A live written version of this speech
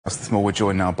This morning we're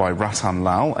joined now by Rattan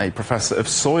Lal, a professor of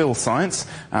soil science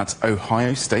at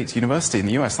Ohio State University in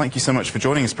the US. Thank you so much for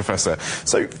joining us, Professor.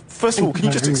 So, first of all, can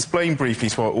you just explain briefly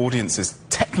to our audiences,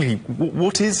 technically,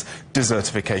 what is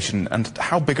desertification and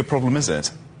how big a problem is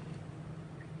it?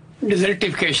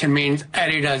 Desertification means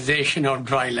aridization of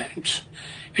dry lands.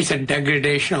 It's a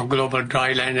degradation of global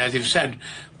dry land, as you said,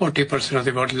 40% of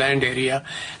the world land area.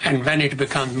 And when it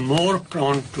becomes more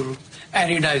prone to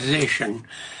aridization,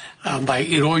 by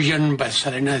erosion, by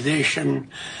salinization,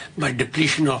 by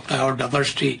depletion of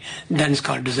biodiversity, then it's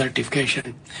called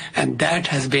desertification. And that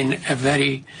has been a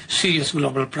very serious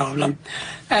global problem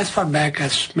as far back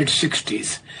as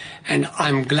mid-60s. And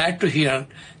I'm glad to hear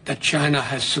that China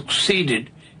has succeeded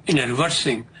in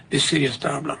reversing this serious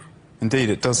problem.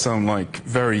 Indeed, it does sound like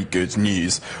very good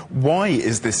news. Why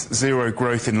is this zero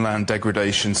growth in land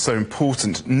degradation so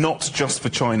important, not just for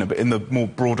China, but in the more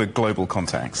broader global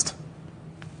context?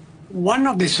 One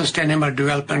of the Sustainable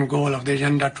Development Goals of the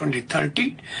Agenda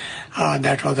 2030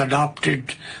 that was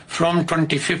adopted from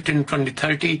 2015 to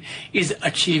 2030 is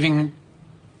achieving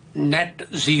net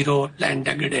zero land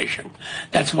degradation.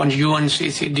 That's what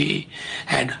UNCCD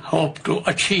had hoped to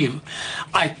achieve.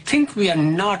 I think we are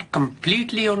not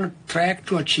completely on track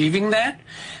to achieving that,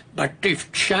 but if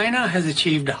China has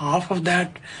achieved half of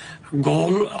that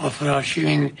goal of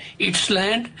achieving its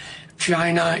land,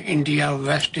 China, India,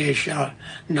 West Asia,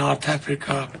 North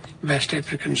Africa, West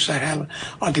African Sahel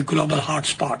are the global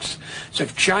hotspots. So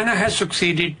if China has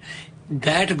succeeded,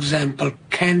 that example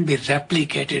can be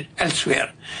replicated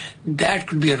elsewhere. That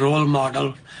could be a role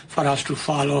model for us to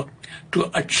follow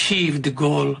to achieve the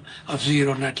goal of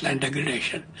zero net land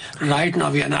degradation. Right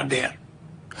now we are not there.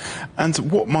 And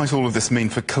what might all of this mean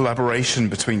for collaboration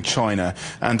between China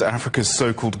and Africa's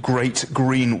so-called Great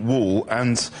Green Wall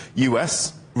and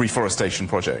US reforestation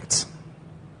projects?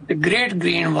 The Great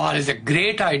Green Wall is a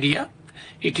great idea.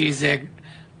 It is a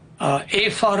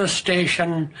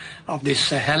afforestation of the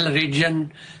Sahel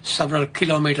region, several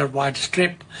kilometer wide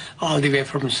strip, all the way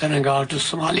from Senegal to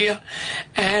Somalia,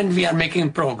 and we are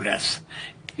making progress.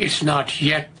 It's not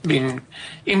yet been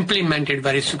implemented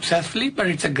very successfully, but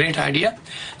it's a great idea.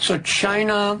 So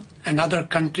China and other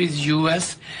countries,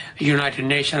 US, United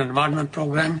Nations Environment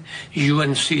Program,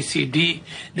 UNCCD,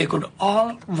 they could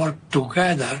all work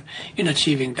together in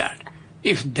achieving that.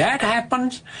 If that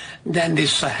happens, then the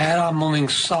Sahara moving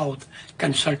south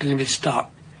can certainly be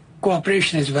stopped.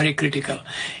 Cooperation is very critical.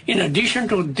 In addition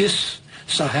to this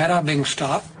Sahara being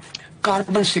stopped,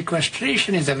 carbon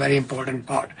sequestration is a very important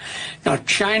part. Now,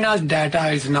 China's data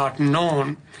is not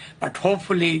known, but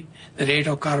hopefully the rate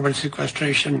of carbon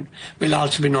sequestration will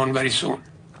also be known very soon.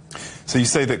 So you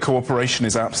say that cooperation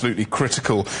is absolutely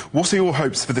critical. What are your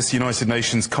hopes for this United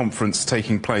Nations conference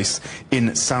taking place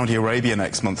in Saudi Arabia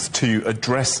next month to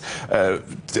address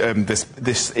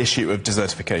this issue of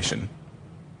desertification?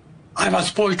 I was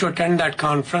supposed to attend that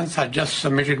conference. I just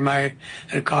submitted my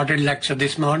recorded lecture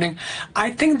this morning.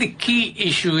 I think the key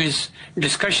issue is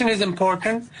discussion is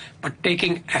important, but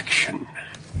taking action.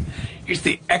 It's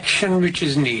the action which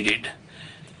is needed,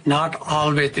 not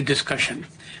always the discussion.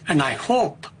 And I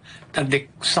hope that the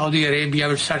Saudi Arabia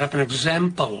will set up an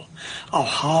example of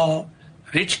how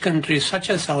rich countries such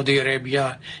as Saudi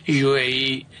Arabia,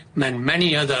 UAE, and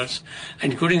many others,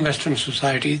 including Western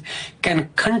societies, can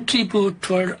contribute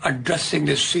toward addressing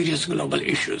these serious global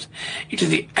issues. It is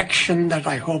the action that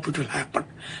I hope it will happen,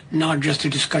 not just the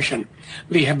discussion.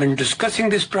 We have been discussing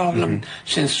this problem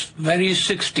since very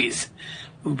 60s.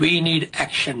 We need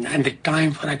action, and the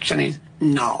time for action is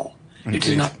now. Indeed. It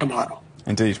is not tomorrow.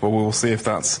 Indeed. Well, we'll see if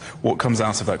that's what comes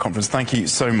out of that conference. Thank you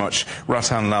so much,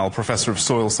 Rattan Lal, Professor of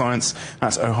Soil Science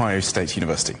at Ohio State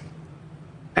University.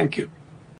 Thank you.